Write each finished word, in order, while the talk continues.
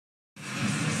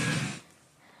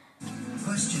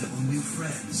questionable new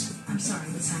friends. I'm sorry,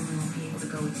 but Simon won't be able to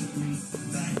go with you tonight.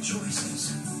 Bad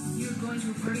choices. You're going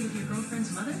to a party with your girlfriend's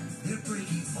mother? They're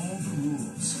breaking all the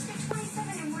rules. They're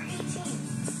 27 and we're 18.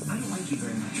 I don't like you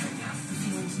very much right now. The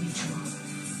feeling's mutual.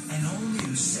 An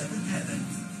all-new Seventh Heaven.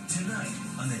 Tonight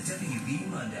on the WB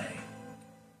Monday.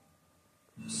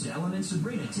 Ellen and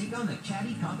Sabrina take on the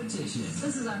catty competition.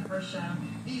 This is our first show.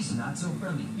 These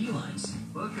not-so-friendly felines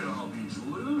Look at all these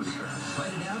losers.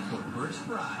 fight it out for first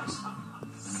prize.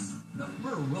 The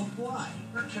fur will fly.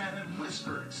 Her cat and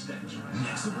whisker extension.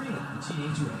 Next, Sabrina, the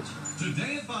Teenage Witch.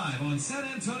 Today at 5 on San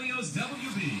Antonio's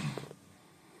WB.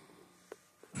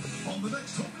 On the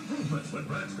next Home Improvement, when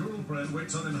Brad's girlfriend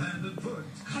waits on him hand and foot.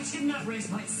 I did not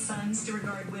raise my sons to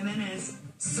regard women as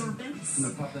servants. I'm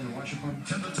gonna pop that in the washer for me.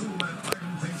 Can the toolman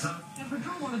iron things out? If I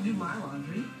don't want to do my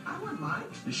laundry, I want mine.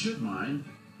 You should mind.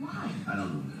 Why? I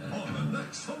don't know that. On the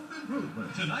next Home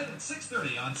Improvement. Tonight at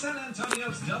 6:30 on San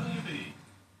Antonio's WB.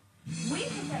 We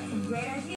picked up some great ideas.